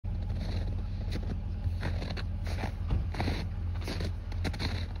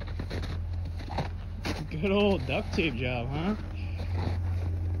Good old duct tape job, huh?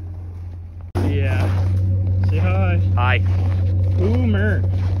 Yeah. Say hi. Hi. Boomer.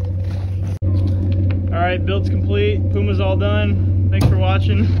 All right, build's complete. Puma's all done. Thanks for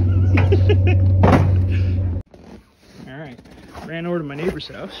watching. All right, ran over to my neighbor's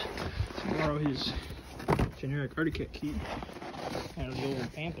house to borrow his generic Arctic Cat key and the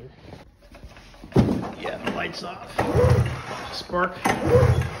old Panther. Yeah, the light's off. Spark.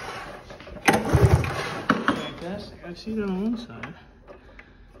 Fantastic. I see it on one side.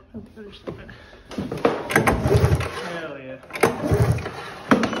 How the other side? Hell yeah.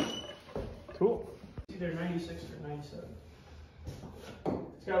 Cool. It's either 96 or 97.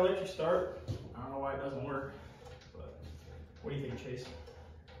 It's got electric start. I don't know why it doesn't work, but what do you think, Chase?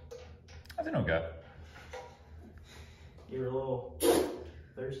 I think okay. Give her a little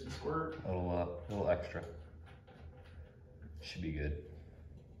thirsty squirt. A little extra. Should be good.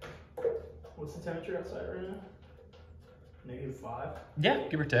 What's the temperature outside right now? -5? Yeah,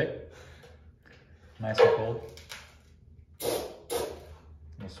 give or take. Nice and cold. A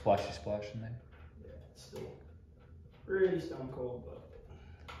little splashy splash in there. Yeah, it's still pretty stone cold, but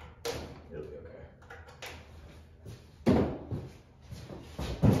it'll be okay.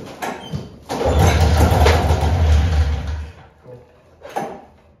 Cool.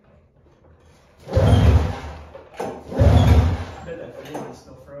 I bet that freezer is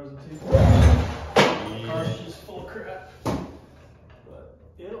still frozen too. The car's just full of crap. But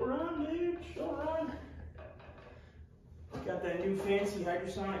it'll run, dude. She'll run. Got that new fancy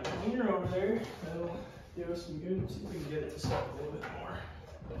hydrosonic cleaner over there. That'll do us some good. See if we can get it to suck a little bit more.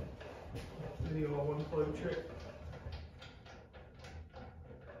 Maybe a little one plug trick.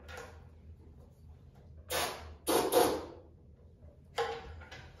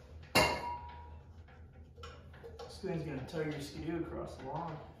 This thing's gonna tug your skidoo across the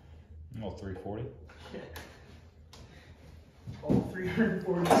lawn. Little 340. Yeah. All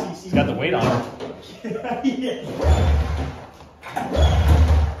 340 cc. It's got the weight on it. Yeah.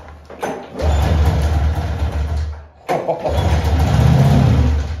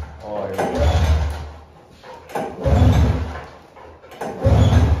 Oh, here we go.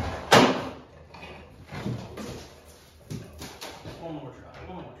 One more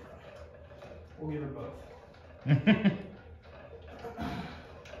try. We'll give her both.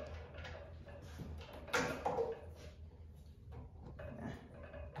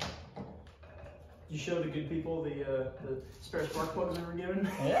 You show the good people the spare spark plugs that were given?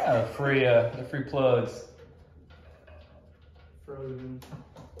 Yeah, the free plugs. Frozen.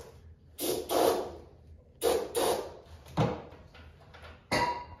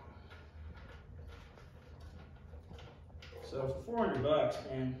 So for $400,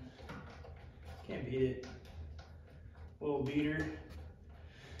 man, can't beat it. Little beater.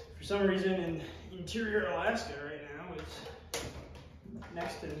 For some reason in interior Alaska right now, it's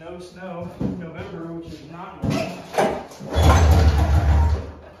next to no snow in November, which is not normal.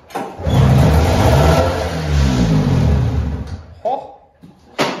 Oh.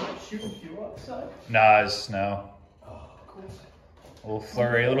 Shooting fuel outside? Nah, it's snow. Oh, cool. A little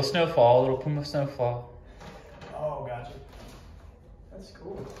flurry, a little snowfall, a little Puma snowfall. Oh, gotcha. That's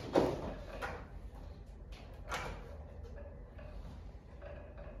cool.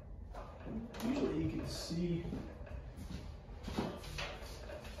 Usually you can see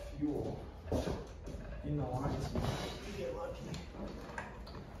fuel in the lines. You get lucky.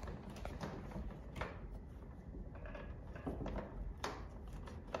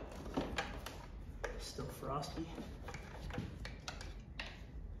 Still frosty.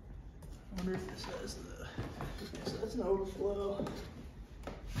 I wonder if this has the. Yes, that's an overflow.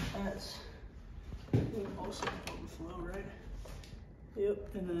 That's also an overflow, right?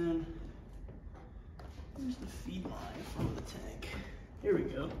 Yep, and then there's the feed line from the tank. Here we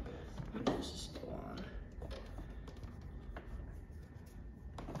go. This is still on.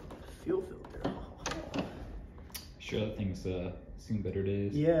 Fuel filter. Oh. Sure, that thing's seen better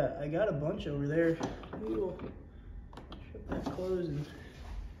days. Yeah, I got a bunch over there. Maybe we'll shut that closed and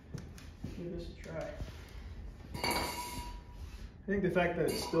give this a try. I think the fact that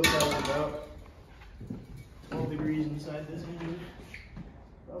it's still probably about 12 degrees inside this engine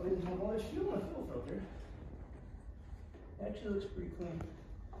probably isn't how much fuel in the fuel filter. It actually looks pretty clean.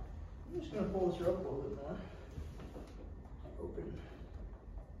 I'm just going to pull this up a little bit more. Open.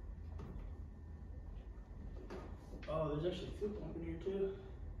 Oh, there's actually a fuel pump in here too.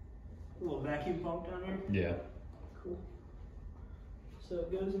 A little vacuum pump down here. Yeah. Cool. So it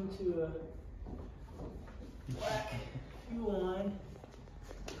goes into a black fuel line.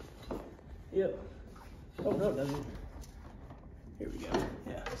 Yep. Oh no, it doesn't. Here we go.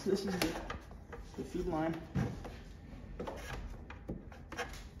 Yeah. So this is the the feed line.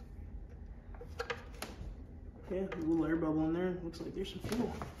 Yeah, a little air bubble in there. Looks like there's some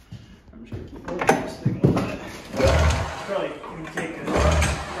fuel. I'm just gonna keep holding this thing a little bit. Probably gonna take a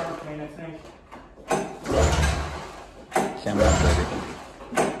car clean, I think. Camera baby.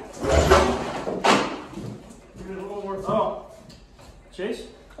 Give it a little more thought. Chase?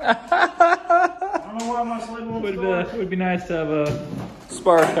 I don't know why my sled won't start. Would be nice to have a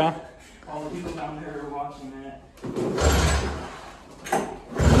spark, huh? All the people down there are watching that.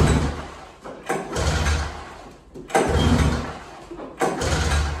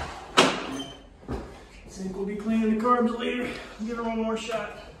 I think we'll be cleaning the carbs later. Give her one more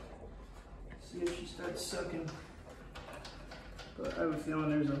shot. See if she starts sucking. But I have a feeling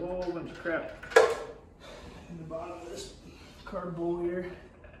there's a whole bunch of crap in the bottom of this carb bowl here.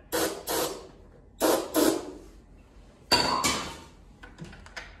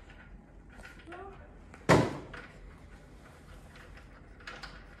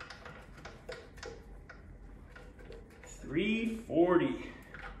 $340.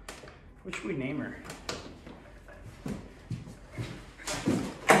 What should we name her?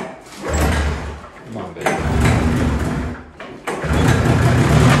 Come on, baby.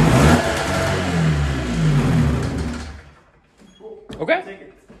 Okay. Take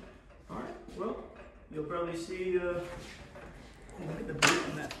it. All right. Well, you'll probably see. Look at the boot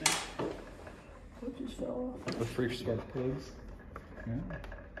on that thing. What just fell off? The freak spark plugs. Yeah.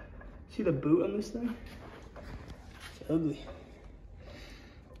 See the boot on this thing? It's ugly.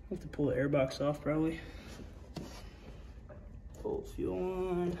 I'll have to pull the airbox off probably. Pull fuel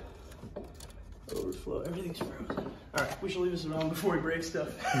line. Overflow. Everything's frozen. All right. We should leave this alone before we break stuff.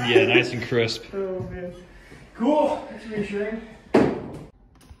 Yeah, nice and crisp. Oh man. Cool. That's reassuring.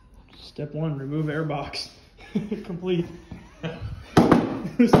 Step 1, remove airbox. Complete.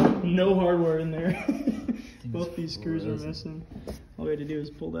 There's no hardware in there. Both these screws are missing. All we had to do is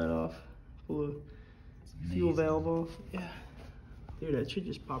pull that off. Pull the fuel valve off. Yeah. Dude, that should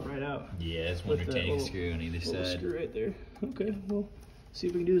just pop right out. Yeah, it's one retaining screw on either little side. Screw right there. Okay, well, see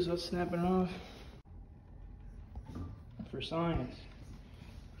what we can do is let's snap it off. For science.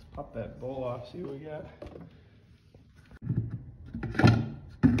 Let's pop that bowl off, see what we got.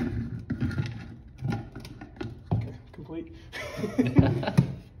 Complete.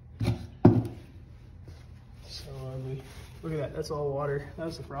 So ugly. Look at that, that's all water. That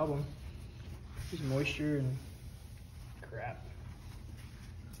was the problem. There's moisture and crap.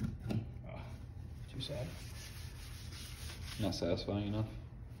 Oh, too sad. Not satisfying enough.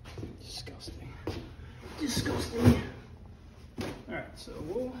 Disgusting. Disgusting. Alright, so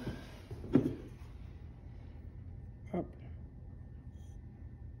we'll up.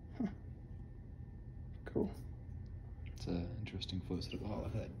 Huh. Cool. It's an interesting foot setup. Oh, look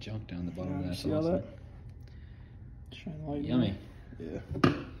at that junk down the bottom of that. See all that? Shine light. Yummy. Yeah.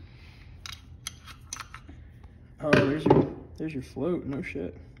 Oh, there's your float. No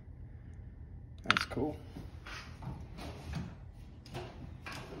shit. That's cool.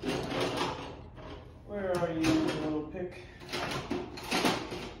 Where are you, little pick?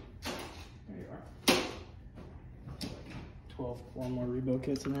 There you are. 12 more rebuild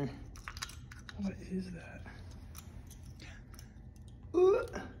kits in there. What is that?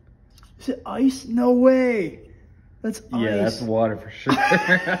 Is it ice? No way. That's ice. Yeah, that's water for sure.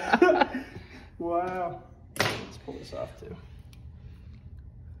 Wow. Let's pull this off too.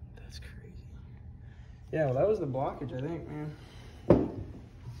 That's crazy. Yeah, well that was the blockage, I think, man. A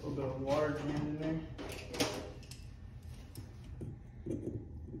little bit of water jammed in there.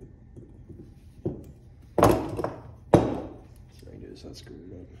 See if I can do this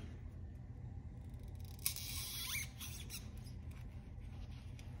unscrewed up.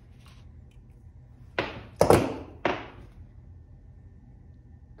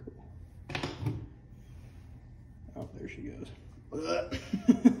 Oh, there she goes.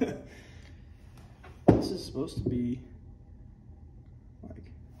 This is supposed to be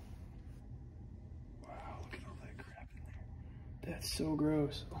like, wow, look at all that crap in there. That's so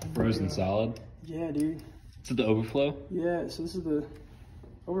gross. Oh Frozen solid? Yeah, dude. Is it the overflow? Yeah, so this is the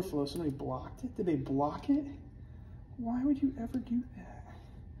overflow. Somebody blocked it? Did they block it? Why would you ever do that?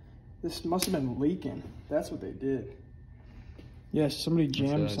 This must have been leaking. That's what they did. Yes, somebody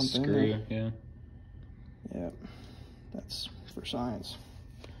jammed something screw, in there. yeah. Yep. That's for science.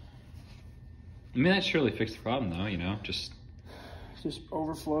 I mean, that surely fixed the problem though, you know, just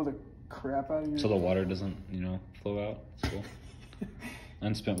overflow the crap out of your... so the water doesn't, you know, flow out. That's cool.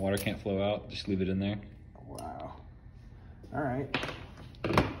 Unspent water can't flow out, just leave it in there. Wow. All right.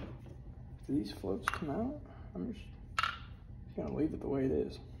 Do these floats come out? I'm just gonna leave it the way it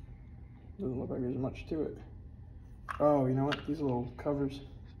is. Doesn't look like there's much to it. Oh, you know what? These little covers.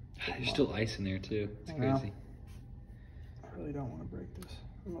 There's still ice in there too. It's crazy. I really don't want to break this.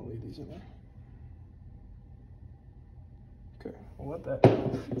 I'm gonna leave these in there. Okay, we'll let that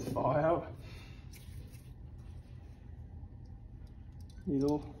thaw out.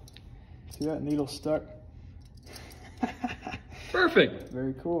 Needle. See that needle stuck? Perfect.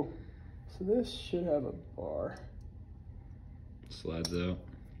 Very cool. So this should have a bar. Slides out.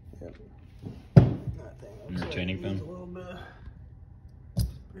 Yep. That thing looks Your like retaining it needs pin? a little bit of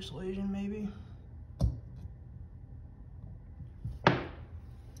persuasion, maybe. Are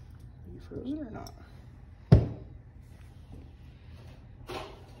you frozen or not?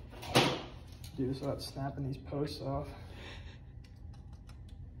 Do this without snapping these posts off.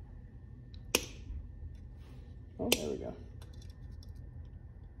 Oh, there we go.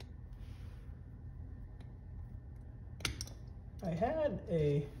 I had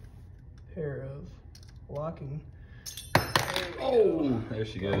a pair of locking. Oh, there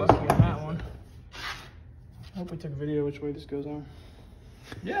she goes. Lucky on that one. I hope we took a video which way this goes on.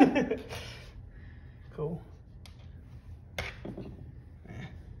 Yeah. Cool.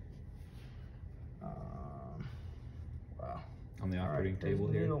 Wow. On the operating table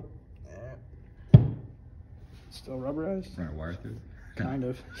here. Needle. Yeah. Still rubberized? Run a wire through. Kind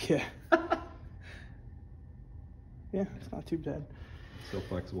of. Yeah. Yeah, it's not too bad. Still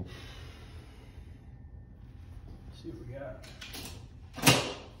flexible. Let's see what we got.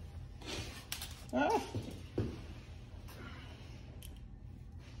 Ah.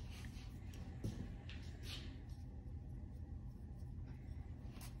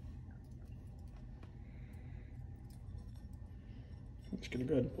 I'm just gonna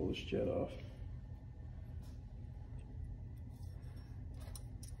go ahead and pull this jet off.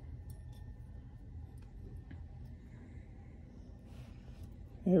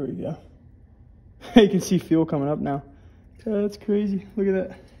 There we go. You can see fuel coming up now. Oh, that's crazy. Look at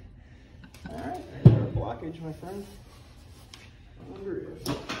that. All right, there's our blockage, my friend. I wonder if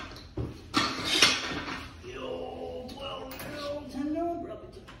the old 12-year-old Nintendo probably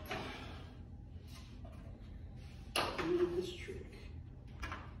did this trick.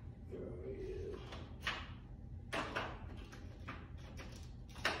 Oh, yeah.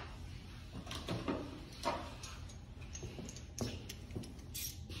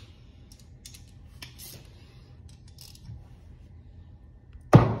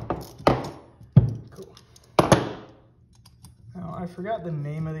 I forgot the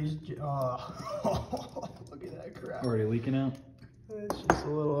name of these. Oh, look at that crap. Already leaking out? It's just a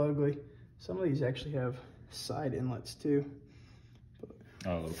little ugly. Some of these actually have side inlets too. But,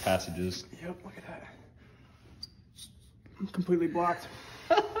 Oh, little passages. yep, look at that. I'm completely blocked.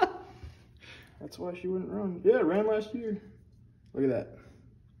 That's why she wouldn't run. Yeah, it ran last year. Look at that.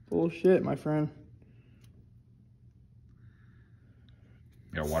 Bullshit, my friend.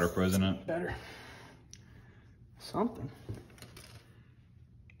 Got water frozen in it? Better. Something.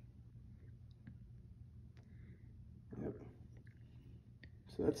 Yep.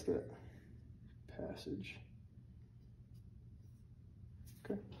 So that's that passage.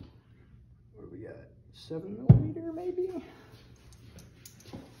 Okay. What do we got? 7mm maybe?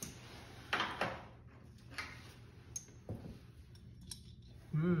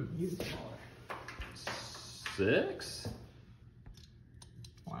 Even smaller. 6?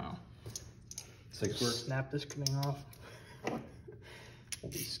 Wow. 6 works. Snap this thing off.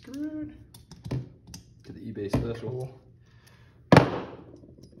 We'll be screwed. To the eBay special. Cool.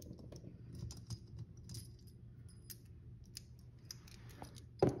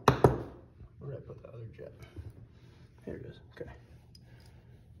 Where did I put the other jet? Here it is. Okay.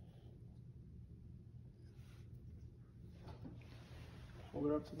 Hold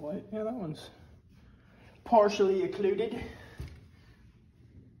it up to the light. Yeah, that one's partially occluded.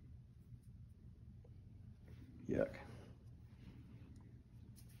 Yuck.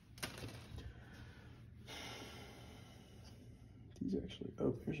 These actually,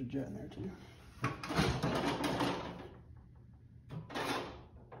 oh, there's a jet in there too.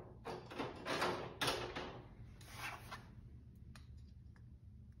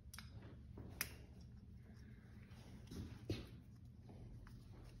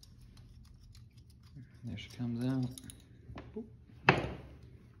 There she comes out.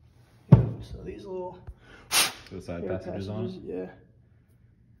 Yeah, so these little The side passages on it? yeah.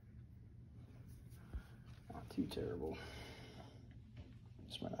 Not too terrible.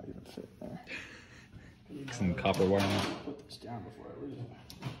 This might not even fit there. Some copper wire on it. Put this down before I lose it.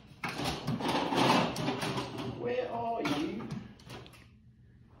 Where are you?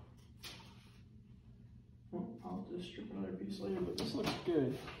 Well, I'll just strip another piece later, but this looks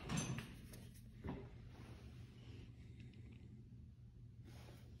good.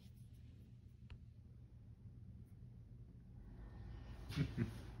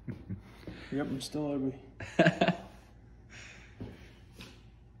 Yep, I'm still ugly.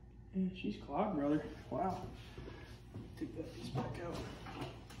 Yeah, she's clogged, brother. Wow. Take that piece back out.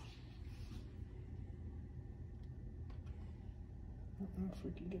 I don't know if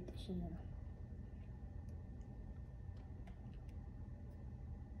we can get this in there.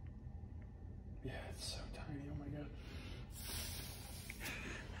 Yeah, it's so tiny. Oh my god.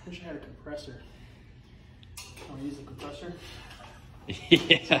 I wish I had a compressor. Can I use the compressor?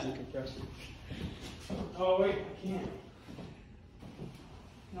 Yeah. The compressor. Oh wait, I can't.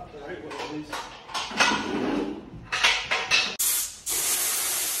 Not the right way, at least.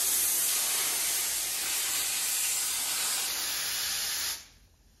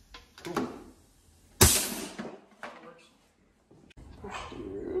 Cool. That works. Push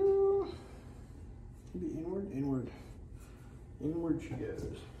through. Maybe inward, inward. Inward she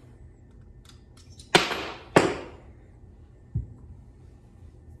goes.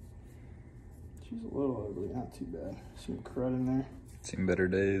 She's a little ugly, not too bad. Some crud in there. Seen better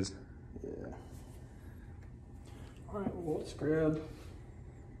days. Yeah. Alright, well, let's grab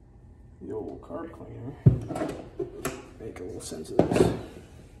the old carb cleaner. Make a little sense of this.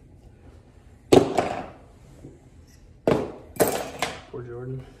 Poor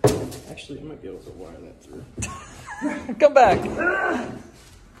Jordan. Actually, I might be able to wire that through. Come back.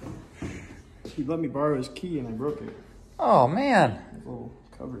 He let me borrow his key and I broke it. Oh, man. His little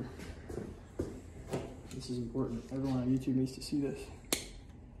cover. This is important. Everyone on YouTube needs to see this.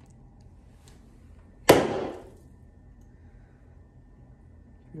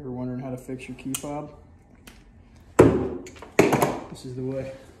 You ever wondering how to fix your key fob? This is the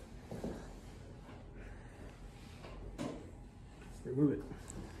way. Remove it.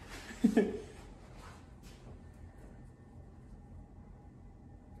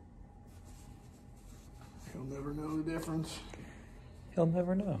 He'll never know the difference. He'll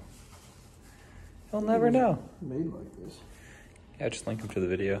never know. He'll never know. Made like this. Yeah, just link him to the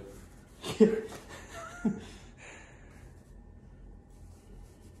video.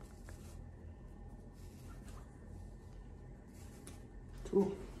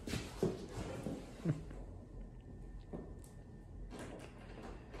 Cool.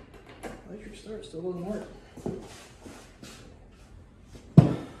 Electric start still doesn't work.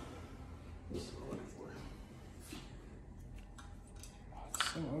 This is what I'm looking for. Oh, it's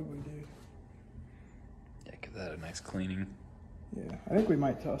so ugly, dude. Yeah, give that a nice cleaning. Yeah, I think we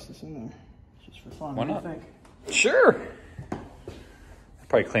might toss this in there just for fun. Why What do not? you think? Sure. I'll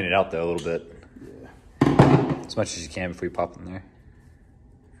probably clean it out though a little bit. Yeah. As much as you can before you pop in there.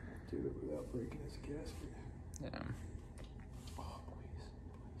 Do it without breaking his gasket. Yeah. Oh, please.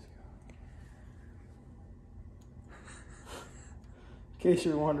 In case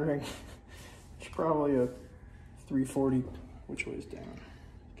you're wondering, it's probably a 340 which way is down.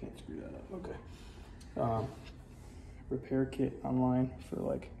 Can't screw that up. Okay. Repair kit online for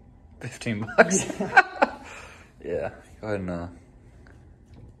like $15. Yeah. Go ahead and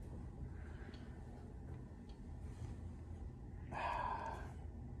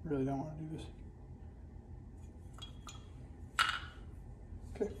really don't want to do this.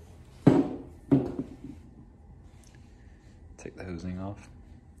 Okay. take the hosing off.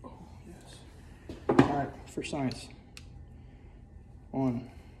 Oh, yes. All right, for science. 1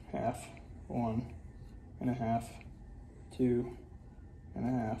 half, 1 1/2, 2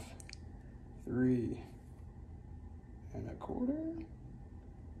 1/2, 3 1/4,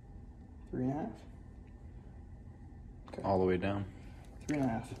 3 1/2. Okay. All the way down. 3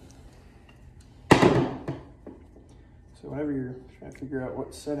 1/2. So whenever you're trying to figure out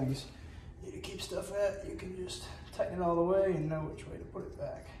what settings you need to keep stuff at, you can just tighten it all the way and know which way to put it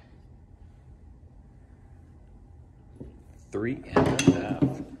back. 3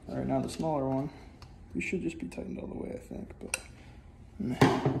 1/2. All right, now the smaller one. You should just be tightened all the way, I think, but meh.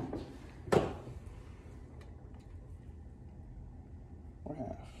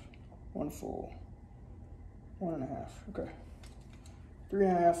 1/2, 1 full, 1 1/2. Okay. 3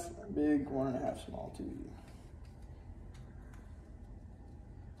 1/2 big, 1 1/2 small, too easy.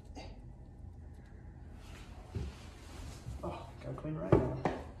 Oh, gotta clean right now.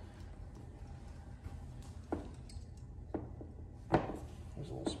 There's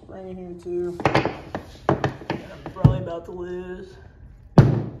a little spring in here too. That I'm probably about to lose.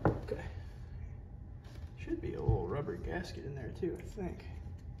 Okay. Should be a little rubber gasket in there too, I think.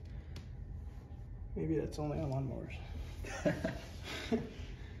 Maybe that's only on lawnmowers.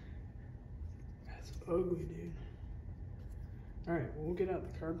 That's ugly, dude. Alright, well, we'll get out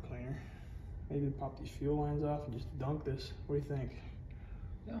the carb cleaner. Maybe pop these fuel lines off and just dunk this. What do you think?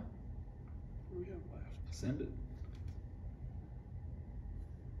 Yeah. What do we have left? Send it.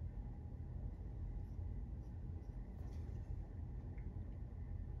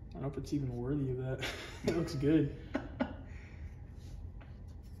 don't know if it's even worthy of that. It looks good.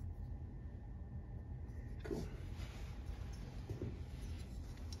 Cool.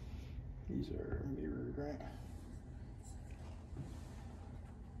 These are mirrored, right?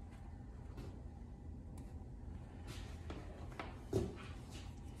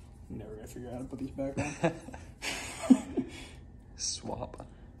 Never gonna figure out how to put these back on. Swap.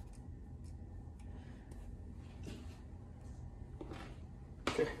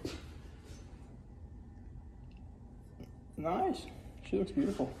 Okay. Nice. She looks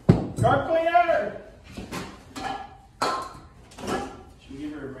beautiful. Carb cleaner! Should we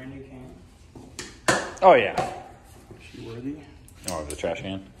give her a brand new can? Oh yeah. Is she worthy? Oh, the trash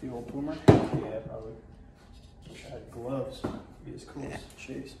can. The old Puma? Yeah, probably. Wish I had gloves. It'd be as cool as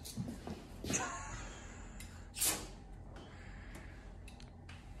Chase.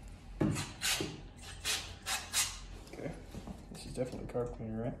 Okay. This is definitely carb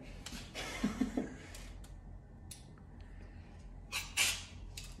cleaner, right?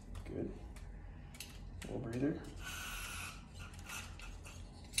 Good. Little breather.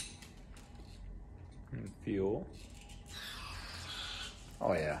 And fuel.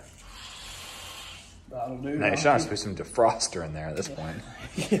 Oh yeah. That'll do. Now you're trying to put some defroster in there at this point.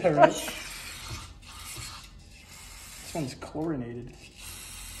 Yeah, right. This one's chlorinated.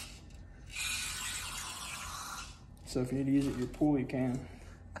 So if you need to use it in your pool, you can.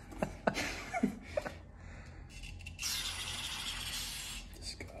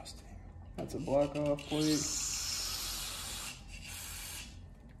 Disgusting. That's a block off plate.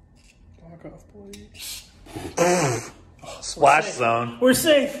 Block off plate. Splash zone. We're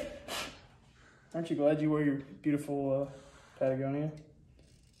safe. Aren't you glad you wear your beautiful Patagonia?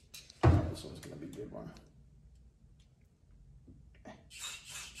 Oh, this one's gonna be a good one.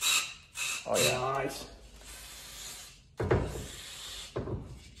 Oh yeah. Nice. Oh,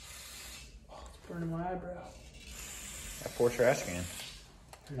 it's burning my eyebrow. That poor trash can.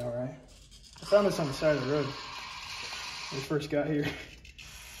 I know, right? I found this on the side of the road when we first got here.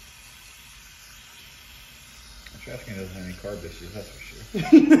 The trash can doesn't have any carb issues, that's for sure.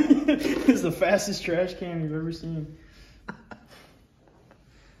 It's the fastest trash can you've ever seen.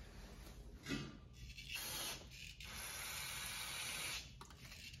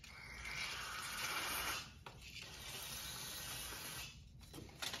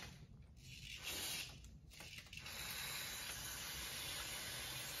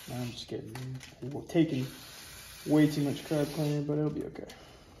 I'm just taking way too much carb cleaner, but it'll be okay.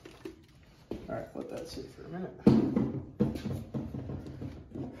 All right, let that sit for a minute.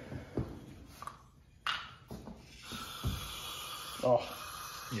 Oh,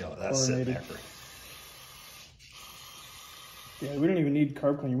 Yeah, that's sitting there for. Yeah, we don't even need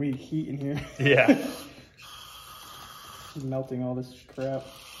carb cleaner. We need heat in here. Yeah. Melting all this crap.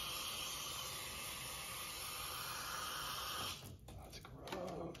 That's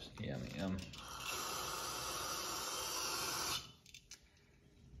gross. Yum, yum.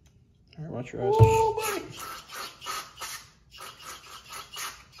 All right, watch your eyes. Oh, buddy.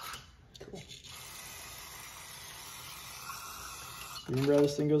 Cool. You remember how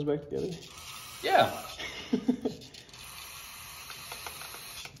this thing goes back together? Yeah.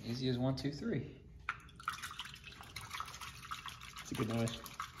 Easy as 1, 2, 3. It's a good noise.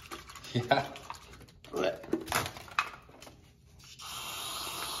 Yeah.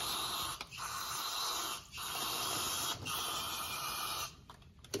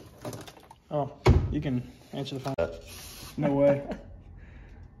 Oh, you can answer the phone. No way.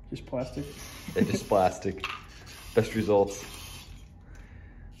 Just plastic. It's just plastic. Best results.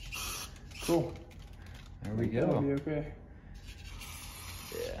 Cool. There we That'll go. be okay.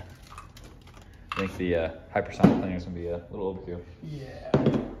 Yeah. I think the hypersonic cleaner is going to be a little overkill. Yeah.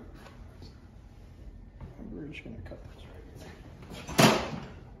 We're just gonna cut this right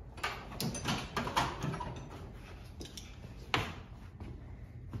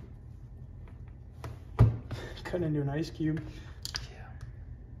here. Cut into an ice cube.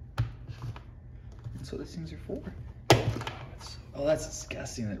 Yeah. That's what these things are for. Oh, that's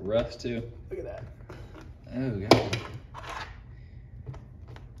disgusting. That rough too. Look at that. Oh, God.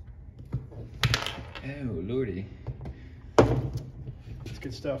 Oh, lordy. It's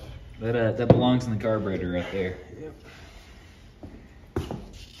good stuff. That belongs in the carburetor right there. Yep.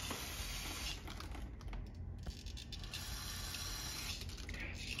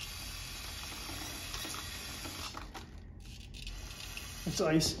 It's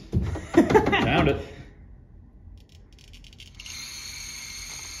ice. Found it.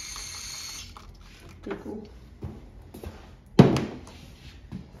 Okay, cool.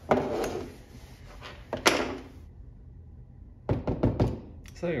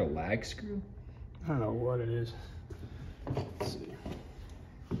 Is that like a lag screw? I don't know what it is. Let's see.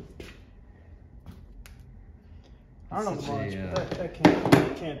 I don't know much, but that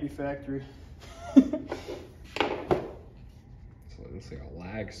can't be factory. So it looks like a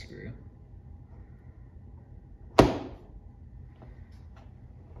lag screw.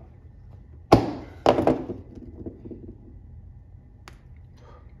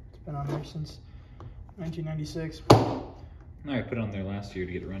 It's been on there since 1996. No, I put it on there last year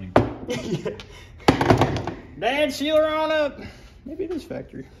to get it running. Dad, seal her on up. Maybe it is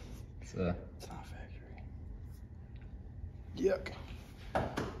factory. It's not factory. Yuck. You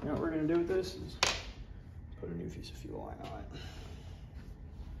know what we're gonna do with this is put a new piece of fuel line on it.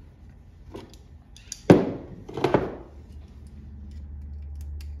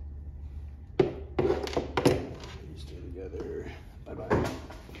 These two together. Bye bye.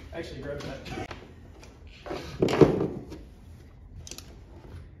 Actually, grab that.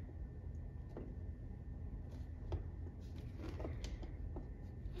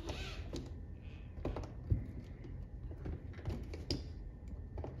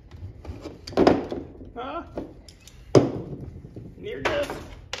 Near death.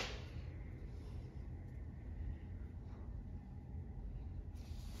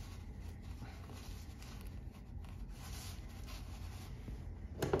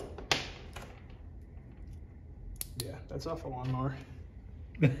 Yeah, that's off a lawnmower.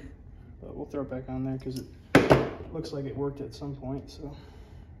 But we'll throw it back on there because it looks like it worked at some point, so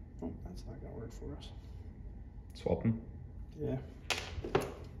oh, that's not gonna work for us. Swap them? Yeah.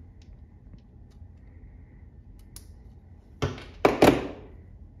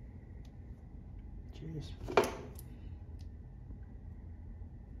 Jeez.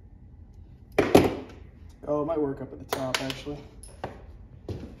 Oh, it might work up at the top, actually.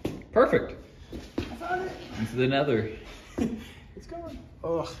 Perfect. I found it. Into the nether. It's going.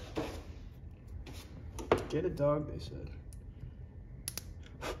 Ugh. Get a dog, they said.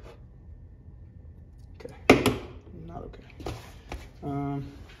 Okay. Not okay.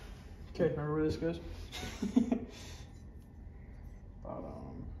 Okay, remember where this goes?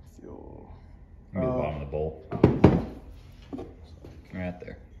 Bottom, fuel. Maybe the bottom of the bowl. Right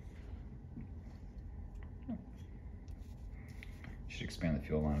there. Should expand the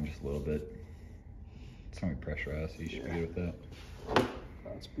fuel line just a little bit. It's gonna be pressurized, so you should be good with that.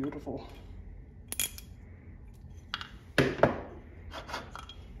 That's beautiful.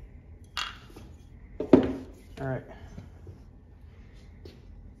 All right.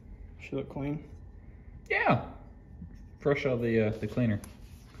 Should look clean. Yeah. Fresh out of the cleaner.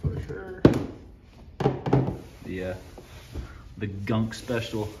 For sure. The gunk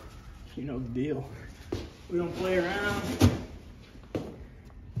special. You know the deal. We don't play around.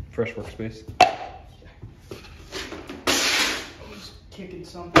 Fresh workspace. Always kicking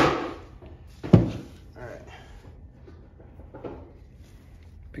something. All right.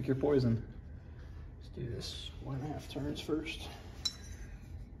 Pick your poison. Let's do this 1.5 turns first.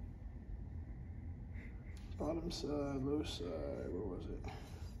 Bottom side, low side, where was it?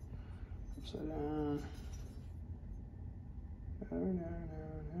 Upside down.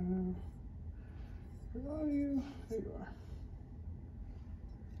 No. Where are you? There you are.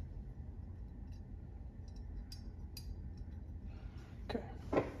 Okay.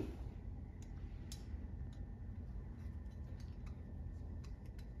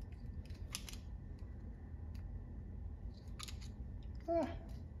 Ah.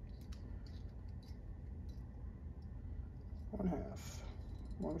 1/2.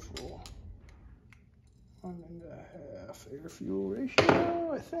 1 full. 1.5 air fuel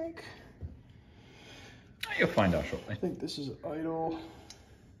ratio, I think. You'll find out shortly. I think this is idle.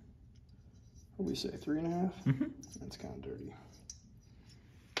 What do we say, 3.5? Mm-hmm. That's kind of dirty.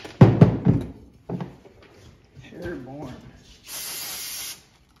 Airborne.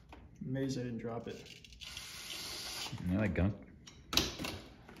 Amazed I didn't drop it. You like gunk?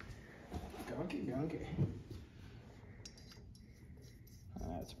 Gunky.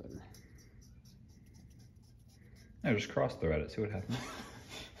 That's better. No, just cross throw at it, see what happens.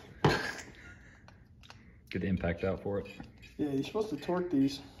 Get the impact out for it. Yeah, you're supposed to torque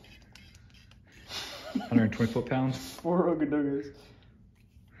these. 120 foot-pounds. 4 Ogadogas.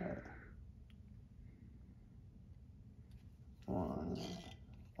 Alright.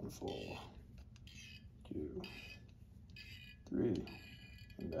 1 full. 2, 3,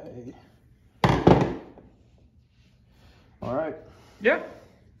 and a hay. Alright. Yeah.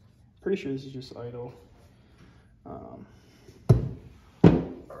 Pretty sure this is just idle. Alright,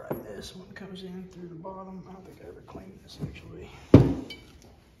 this one comes in through the bottom. I don't think I ever cleaned this actually.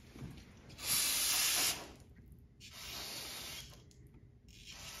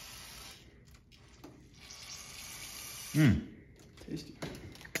 Mmm. Tasty.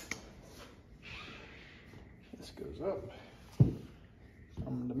 This goes up.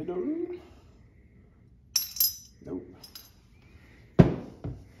 From the middle. Nope.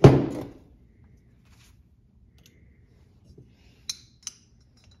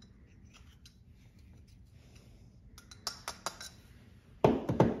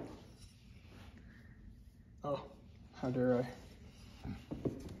 Oh, how dare I?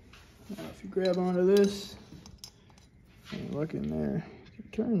 Now if you grab onto this, and look in there, you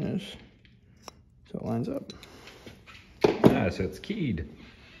can turn this so it lines up. Ah, so it's keyed.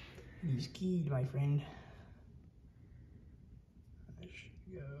 He's keyed, my friend. I should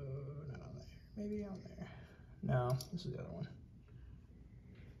go, not on there, maybe on there. No, this is the other one.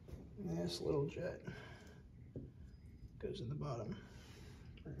 And this little jet goes in the bottom,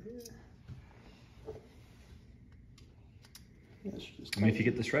 right here. Yes, just I mean, if you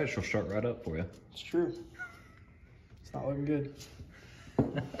get this right, she'll start right up for you. It's true. It's not looking good.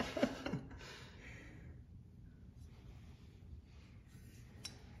 Okay,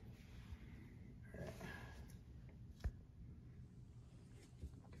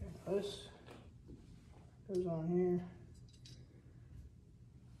 this goes on here.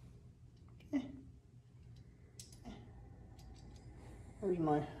 There's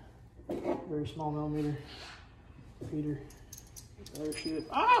my very small millimeter feeder. Other shit.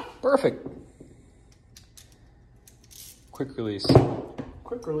 Ah! Perfect. Quick release.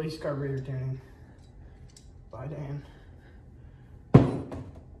 Quick release carburetor tuning by Dan. It's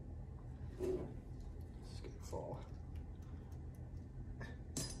gonna fall.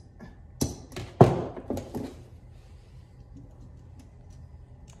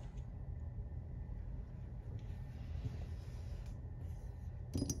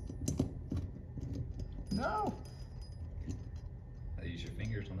 No! I use your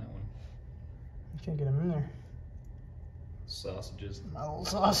fingers on that one. You can't get them in there. Sausages. My little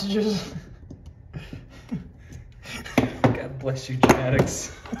sausages. God bless you,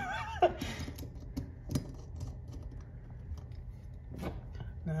 genetics.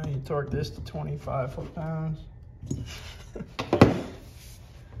 Now you torque this to 25 foot-pounds.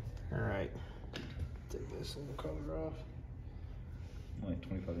 Alright. Take this little cover off. Only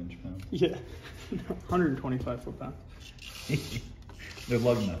 25 inch-pounds. Yeah. 125 foot-pounds. They're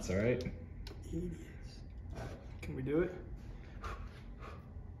lug nuts, all right? Idiots. Can we do it?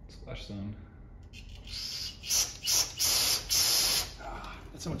 Splash zone.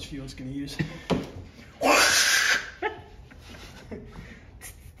 That's how much fuel it's gonna use.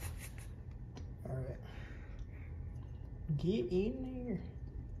 Alright. Get in there.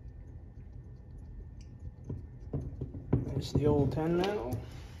 There's the old 10 now.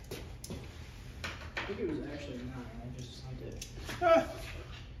 I think it was actually 9. I just sent it. Ah!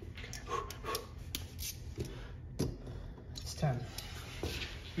 It's 10.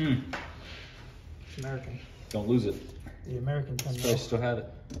 Mm. It's American. Don't lose it. The American 10. I still have it.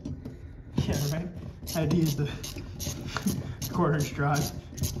 Yeah, right? I had to use the quarter-inch drive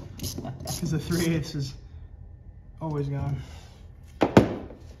because the 3/8 is always gone.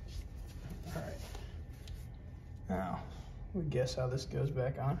 Alright. Now, we guess how this goes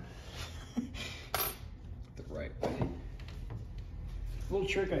back on. The right way. A little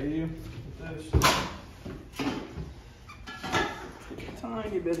trick I do with this. Take a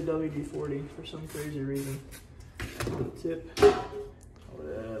tiny bit of WD-40 for some crazy reason. On the tip. A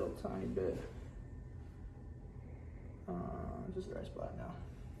little tiny bit. Just the right spot now.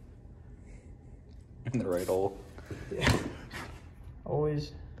 In the right hole. Yeah.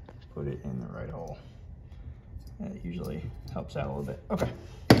 Always put it in the right hole. That usually helps out a little bit. Okay.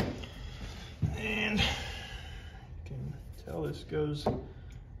 And you can tell this goes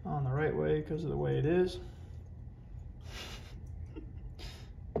on the right way because of the way it is.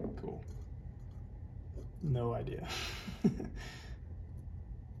 Cool. No idea.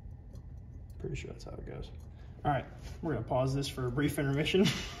 Pretty sure that's how it goes. All right, we're gonna pause this for a brief intermission.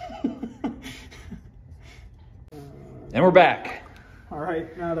 And we're back. All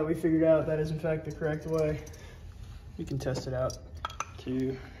right, now that we figured out that is in fact the correct way, we can test it out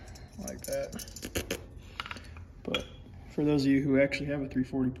too, like that. But for those of you who actually have a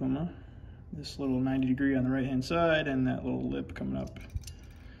 340 Puma, this little 90 degree on the right hand side and that little lip coming up.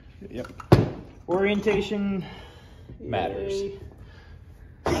 Yep. Orientation Matters. Yay.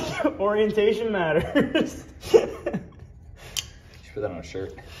 Orientation matters. You should put that on a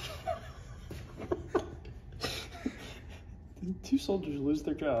shirt. Two soldiers lose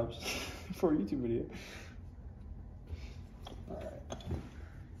their jobs for a YouTube video. Alright.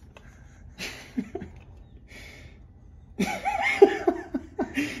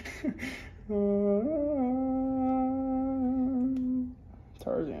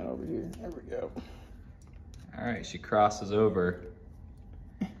 she crosses over.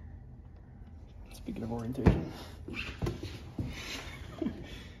 Speaking of orientation.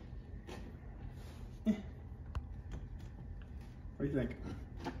 What do you think?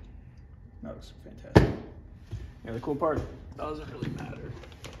 That looks fantastic. Yeah, the cool part doesn't really matter.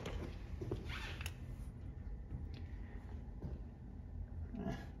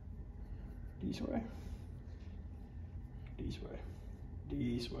 This way. This way.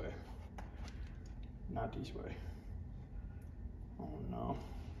 This way. Not this way. Oh no.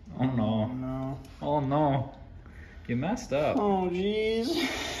 Oh no. Oh no. Oh no. You messed up. Oh jeez.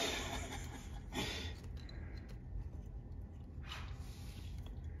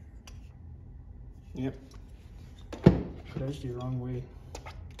 Yep. That's the wrong way.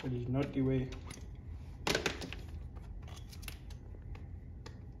 That is not the way.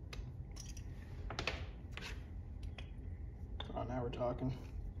 Oh, now we're talking.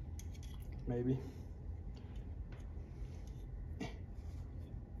 Maybe.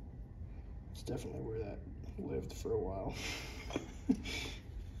 It's definitely where that lived for a while.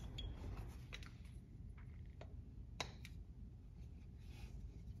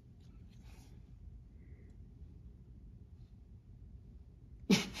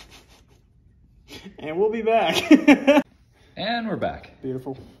 And we'll be back. And we're back.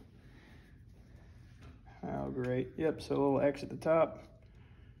 Beautiful. Oh, great. Yep, so a little X at the top.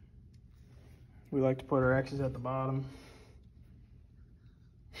 We like to put our X's at the bottom.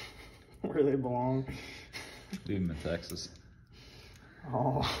 Where they belong. Leave them in Texas.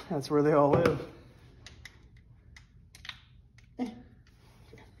 Oh, that's where they all live. I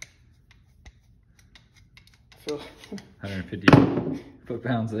feel 150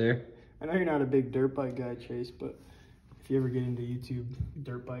 foot-pounds there. I know you're not a big dirt bike guy, Chase, but if you ever get into YouTube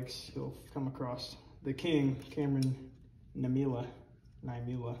dirt bikes, you'll come across the king, Cameron Namila.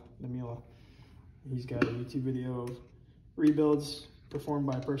 He's got a YouTube video of rebuilds performed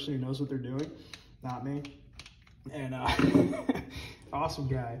by a person who knows what they're doing, not me. And awesome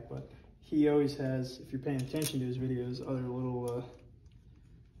guy, but he always has, if you're paying attention to his videos, other little,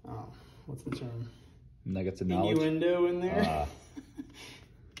 what's the term? Nuggets of knowledge. Innuendo in there.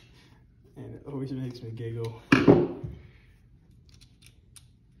 And it always makes me giggle. I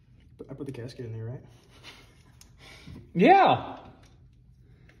put the gasket in there, right? Yeah.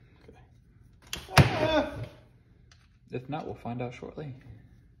 Okay. If not, we'll find out shortly.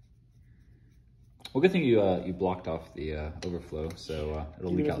 Well, good thing you blocked off the overflow, so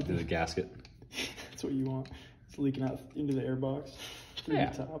it'll leak out through the gasket. That's what you want. It's leaking out into the airbox through the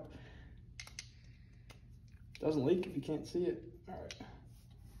top. Doesn't leak if you can't see it. All right.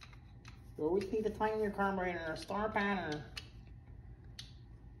 You always need to tighten your carburetor, star pattern.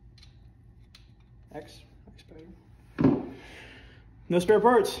 X better. No spare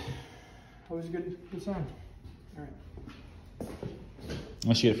parts. Always a good sign. All right.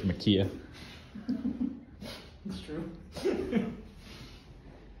 Unless you get it from IKEA. That's true.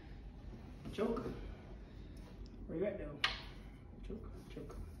 Choke. Where you at now? Choke.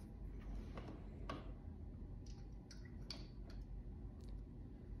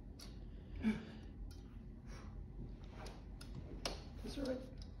 That's all right.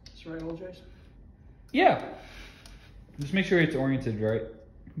 That's right, old Jason. Yeah. Just make sure it's oriented right.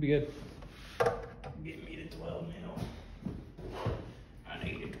 It'll be good. Get me the 12 mil. I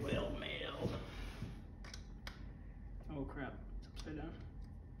need a 12 mil. Oh crap, it's upside down.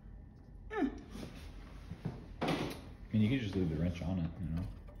 I mean, you could just leave the wrench on it, you know.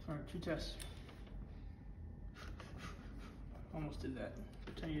 Alright, 2 tests. Almost did that.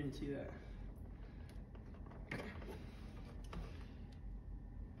 Pretend you didn't see that. Okay.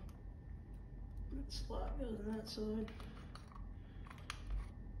 That slot goes on that side.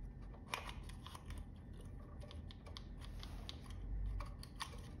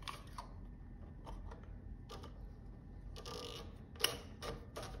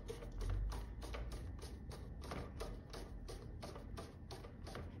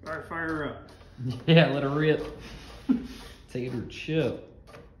 Alright, fire her up. Yeah, let her rip. Take it to her chip.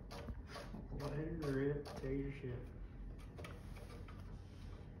 Let her rip, take your shit.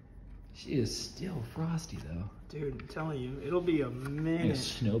 She is still frosty though. Dude, I'm telling you, it'll be a minute. Like a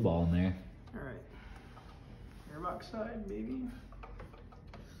snowball in there. Alright. Airbox side, baby.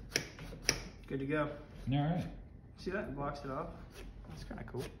 Good to go. Alright. See that? It blocks it off. That's kind of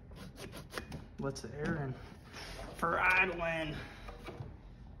cool. Lets the air in for idling.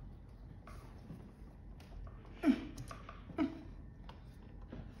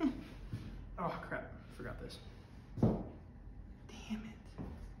 Oh crap, forgot this. Damn it.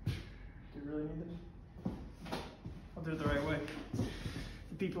 Do you really need this? I'll do it the right way.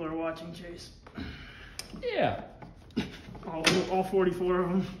 The people are watching, Chase. Yeah. All 44 of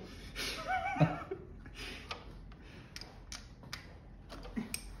them.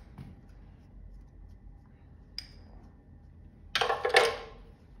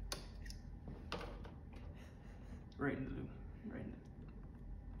 Right in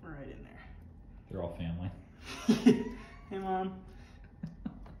there. They're all family. Hey, Mom.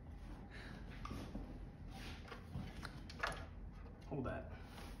 Hold that.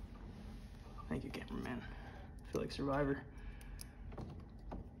 Thank you, cameraman. I feel like Survivor.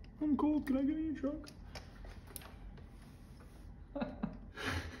 I'm cold. Can I get in your truck?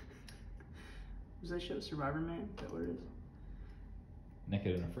 Does that show Survivor Man? Is that what it is?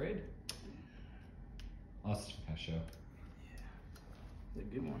 Naked and Afraid? Oh, that's a show. Yeah. It's a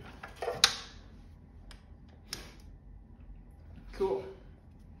good one. Cool.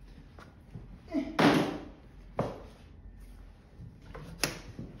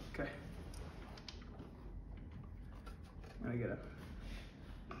 Okay. I gotta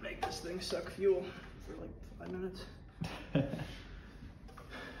make this thing suck fuel for like 5 minutes.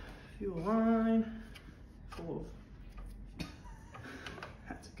 Fuel line full of.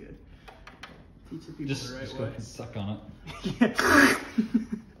 That's good. Teach the people Just the right go way. ahead and suck on it. Yeah.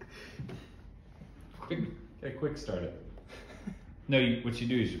 Quick start it. No, what you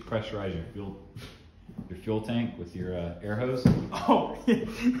do is you pressurize your fuel tank with your air hose. Oh,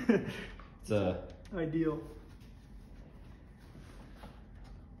 It's ideal.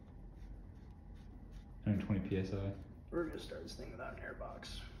 120 psi. We're gonna start this thing without an air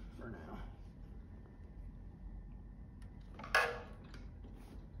box for now.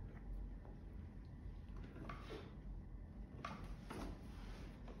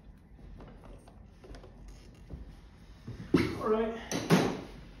 All right.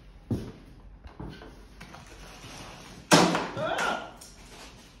 Ah!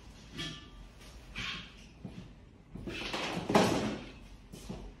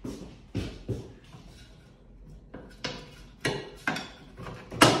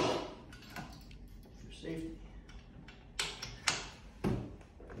 For safety.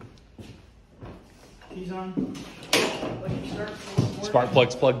 Keys on. Like you start Spark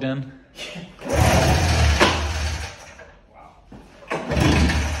plug's plugged in.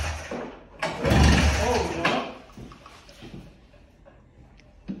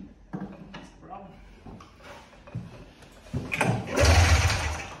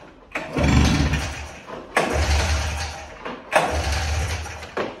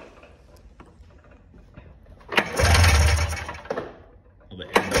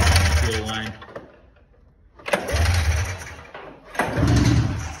 Line.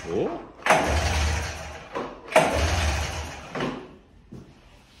 Oh.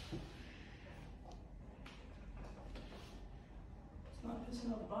 It's not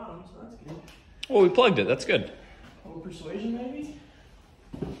pissing out the bottom, so that's good. Well, we plugged it. That's good. A little persuasion, maybe?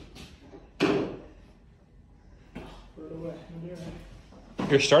 Put it away.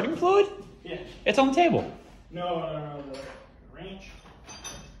 Your starting fluid? Yeah. It's on the table. No, the wrench.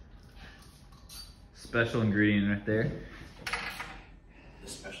 Special ingredient right there. The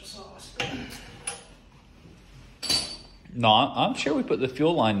special sauce. No, I'm sure we put the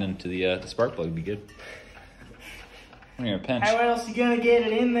fuel line into the spark plug. Would be good. I'm gonna pinch. How else you gonna get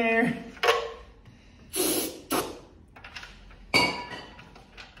it in there? It's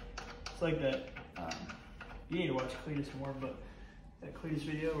like that. You need to watch Cletus more, but that Cletus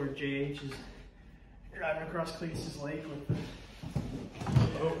video where JH is driving across Cletus's lake with the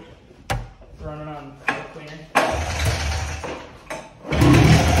boat running on air cleaner.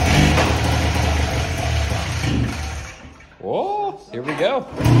 Whoa! Here we go.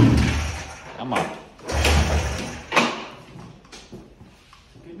 Come on.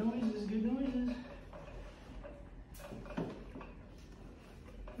 Good noises, good noises.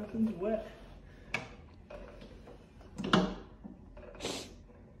 Nothing's wet. It's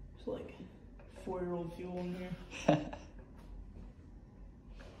like 4-year-old fuel in here.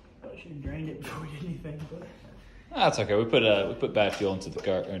 Probably should have drained it before we did anything, but That's okay. We put bad fuel into the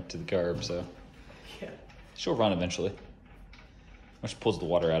carb, so yeah. she'll run eventually. Once she pulls the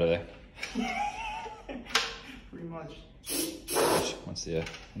water out of there. Pretty much. Once when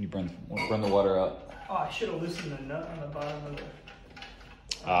you burn the water out. Oh, I should have loosened the nut on the bottom of the.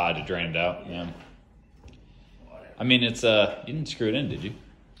 To drain it out. Yeah. Whatever. I mean, it's you didn't screw it in, did you?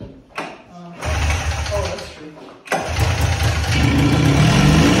 Oh, that's true.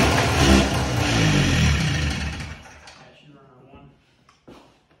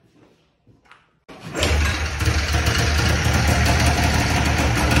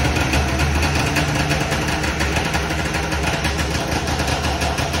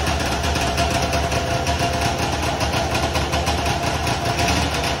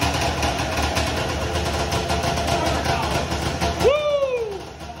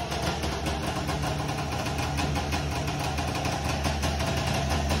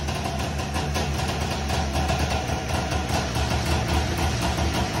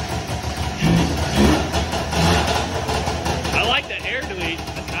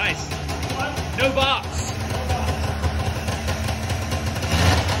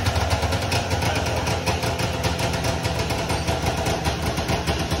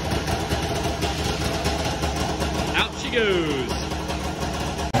 she goes.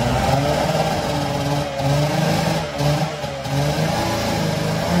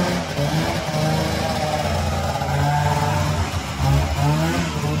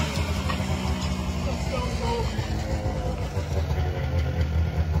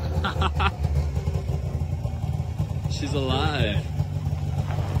 She's alive.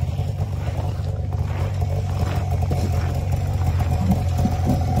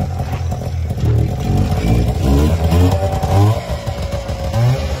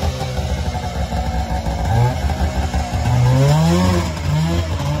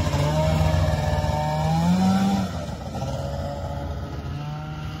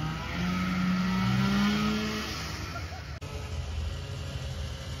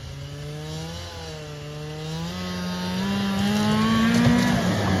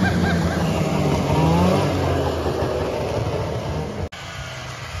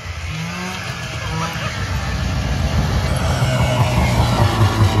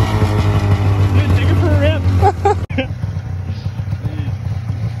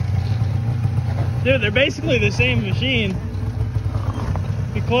 Dude, they're basically the same machine.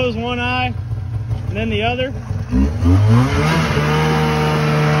 You close one eye and then the other.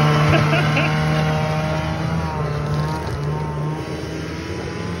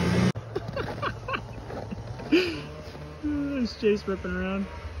 There's Chase ripping around.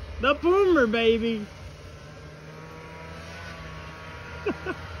 The Puma, baby. Oh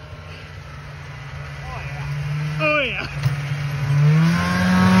yeah. Oh yeah.